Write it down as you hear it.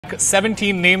back.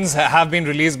 17 names have been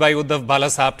released by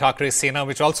Uddhav Thackeray-led Sena,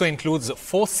 which also includes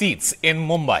 4 seats in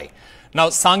Mumbai. Now,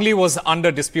 Sangli was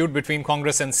under dispute between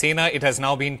Congress and Sena. It has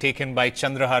now been taken by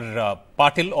Chandrahar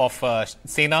Patil of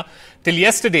Sena. Till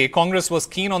yesterday, Congress was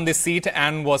keen on this seat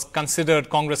and was considered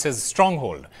Congress's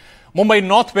stronghold. Mumbai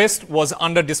Northwest was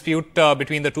under dispute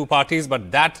between the two parties,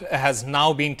 but that has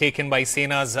now been taken by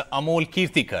Sena's Amol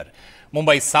Kirtikar.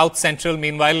 Mumbai South Central,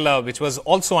 meanwhile, which was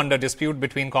also under dispute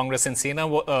between Congress and Sena,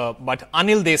 but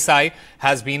Anil Desai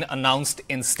has been announced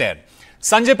instead.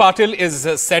 Sanjay Patil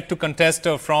is set to contest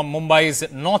from Mumbai's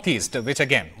Northeast, which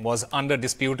again was under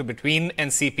dispute between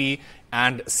NCP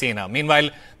and Sena. Meanwhile,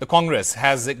 the Congress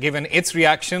has given its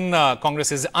reaction.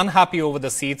 Congress is unhappy over the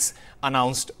seats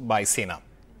announced by Sena.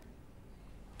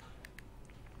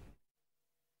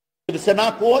 Shiv Sena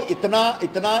को इतना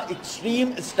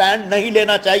extreme stand नहीं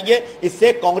लेना चाहिए।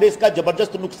 इससे कांग्रेस का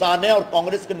जबरदस्त नुकसान है और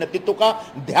कांग्रेस के नेतृत्व का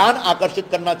ध्यान आकर्षित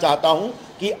करना चाहता हूं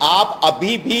कि आप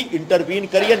अभी भी इंटरवीन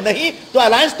करिए, नहीं तो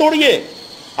अलायंस तोड़िए।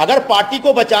 अगर पार्टी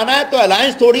को बचाना है तो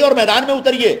अलायंस तोड़िए और मैदान में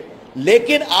उतरिए,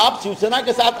 लेकिन आप शिवसेना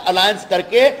के साथ अलायंस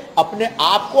करके अपने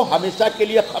आप को हमेशा के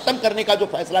लिए खत्म करने का जो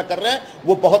फैसला कर रहे हैं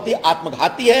वो बहुत ही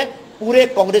आत्मघाती है पूरे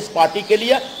कांग्रेस पार्टी के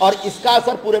लिए, और इसका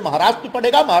असर पूरे महाराष्ट्र में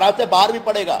पड़ेगा, महाराष्ट्र से बाहर भी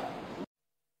पड़ेगा।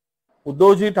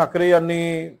 उद्धवजी ठाकरे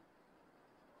यांनी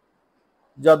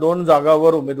ज्या 2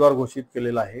 जागावर उमेदवार घोषित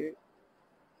केलेला आहे,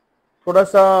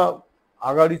 थोडासा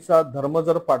आघाडीचा धर्म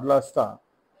जर पाडला असता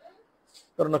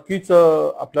तर नक्कीच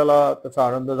आपल्याला त्याचा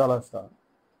आनंद झाला असता।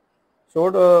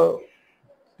 शेवट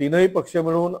तीनही पक्ष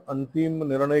मिळून अंतिम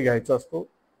निर्णय घ्यायचा असतो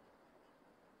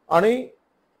आणि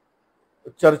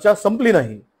चर्चा संपली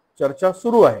नाही, चर्चा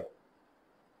सुरू आहे।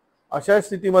 अशा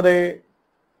स्थितीमध्ये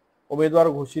उमेदवार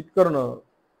घोषित करणं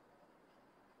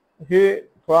हे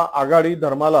थोडा आघाडी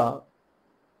धर्माला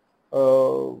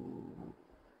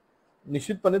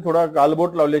निश्चितपणे थोडा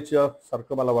गालबोट लावल्याच्या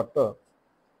सारखं मला वाटतं।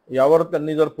 यावर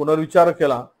त्यांनी जर पुनर्विचार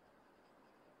केला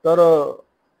तर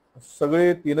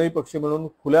सगळे तीनही पक्ष मिळून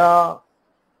खुल्या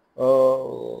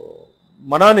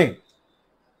मनाने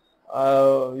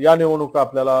या निवडणुका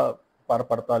आपल्याला पार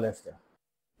पाडता आल्या असत्या।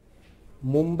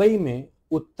 मुंबई में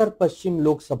उत्तर पश्चिम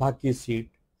लोकसभा की सीट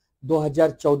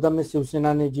 2014 में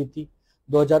शिवसेना ने जीती,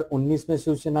 2019 में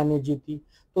शिवसेना ने जीती,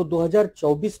 तो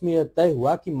 2024 में यह तय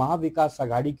हुआ कि महा विकास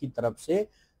आघाड़ी की तरफ से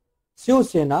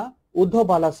शिवसेना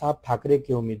उद्धव ठाकरे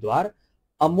के उम्मीदवार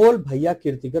अमोल भैया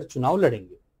कीर्तिकर चुनाव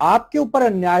लड़ेंगे। आपके ऊपर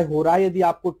अन्याय हो रहा है, यदि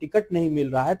आपको टिकट नहीं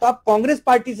मिल रहा है तो आप कांग्रेस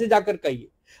पार्टी से जाकर कहिए,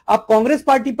 आप कांग्रेस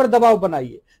पार्टी पर दबाव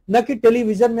बनाइए, न कि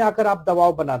टेलीविजन में आकर आप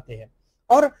दबाव बनाते हैं।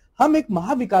 और हम एक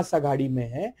महाविकास आघाड़ी में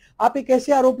हैं, आप एक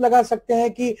ऐसे आरोप लगा सकते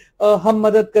हैं कि हम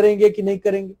मदद करेंगे कि नहीं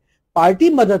करेंगे। पार्टी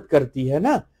मदद करती है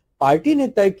ना, पार्टी ने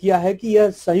तय किया है कि यह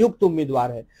संयुक्त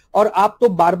उम्मीदवार है, और आप तो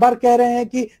बार बार कह रहे हैं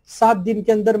कि 7 दिन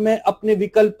के अंदर मैं अपने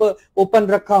विकल्प ओपन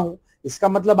रखा हूं। इसका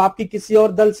मतलब आपकी किसी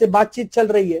और दल से बातचीत चल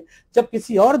रही है। जब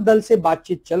किसी और दल से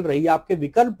बातचीत चल रही है, आपके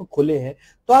विकल्प खुले हैं,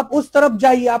 तो आप उस तरफ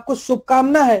जाइए, आपको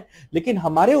शुभकामना है, लेकिन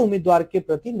हमारे उम्मीदवार के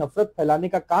प्रति नफरत फैलाने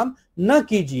का काम न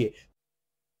कीजिए।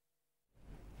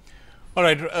 All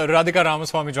right, Radhika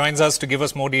Ramaswamy joins us to give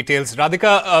us more details. Radhika,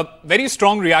 very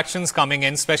strong reactions coming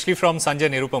in, especially from Sanjay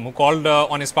Nirupam, who called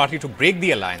on his party to break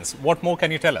the alliance. What more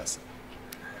can you tell us?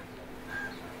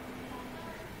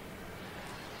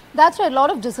 That's right. A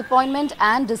lot of disappointment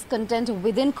and discontent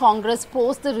within Congress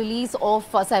post the release of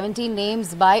 17 names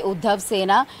by Uddhav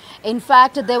Sena. In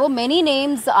fact, there were many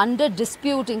names under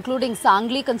dispute, including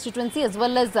Sangli constituency as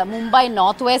well as Mumbai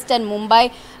Northwest and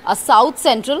Mumbai South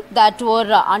Central, that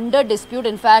were under dispute.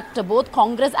 In fact, both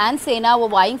Congress and Sena were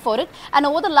vying for it. And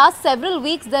over the last several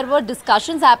weeks, there were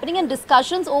discussions happening, and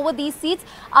discussions over these seats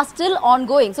are still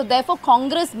ongoing. So therefore,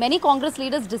 many Congress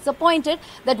leaders disappointed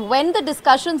that when the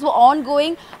discussions were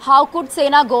ongoing, how could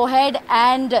Sena go ahead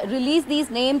and release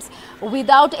these names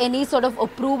without any sort of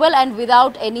approval and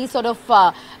without any sort of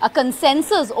a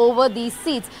consensus over these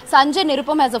seats? Sanjay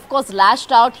Nirupam has, of course,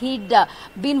 lashed out. He'd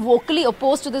been vocally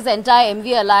opposed to this entire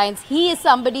MV alliance. He is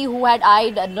somebody who had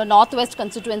eyed the Northwest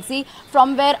constituency,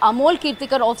 from where Amol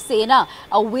Kirtikar of Sena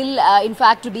will, in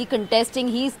fact, be contesting.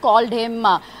 He's called him,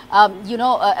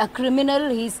 a criminal.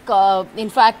 He's, in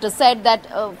fact, said that,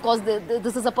 of course,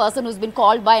 this is a person who's been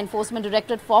called by Enforcement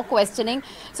Directorate for questioning.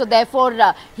 So therefore,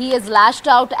 he has lashed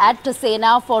out at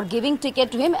Sena for giving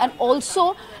ticket to him, and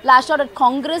also lashed out at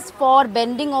Congress for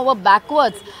bending over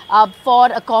backwards for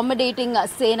accommodating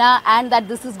Sena, and that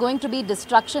this is going to be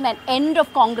destruction and end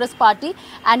of Congress party.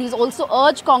 And he's also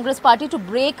urged Congress party to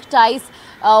break ties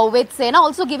with Sena,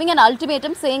 also giving an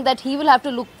ultimatum saying that he will have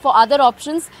to look for other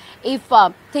options if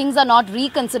things are not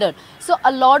reconsidered. So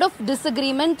a lot of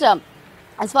disagreement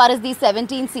as far as these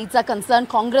 17 seats are concerned,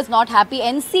 Congress not happy.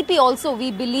 NCP also,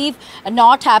 we believe,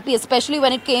 not happy, especially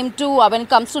when it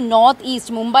comes to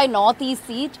Northeast, Mumbai Northeast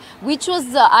seat, which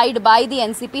was eyed by the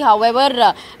NCP.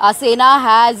 However, Sena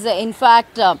has in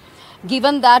fact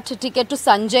given that ticket to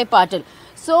Sanjay Patil.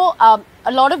 So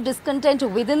a lot of discontent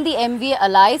within the MVA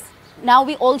allies. Now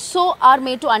we also are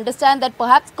made to understand that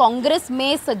perhaps Congress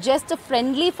may suggest a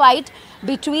friendly fight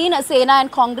between Sena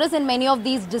and Congress in many of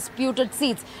these disputed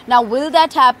seats. Now, will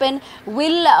that happen?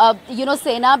 Will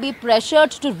Sena be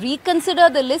pressured to reconsider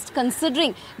the list,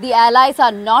 considering the allies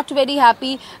are not very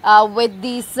happy with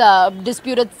these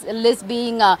disputed lists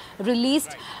being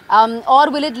released, or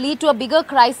will it lead to a bigger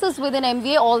crisis within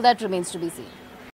MVA? All that remains to be seen.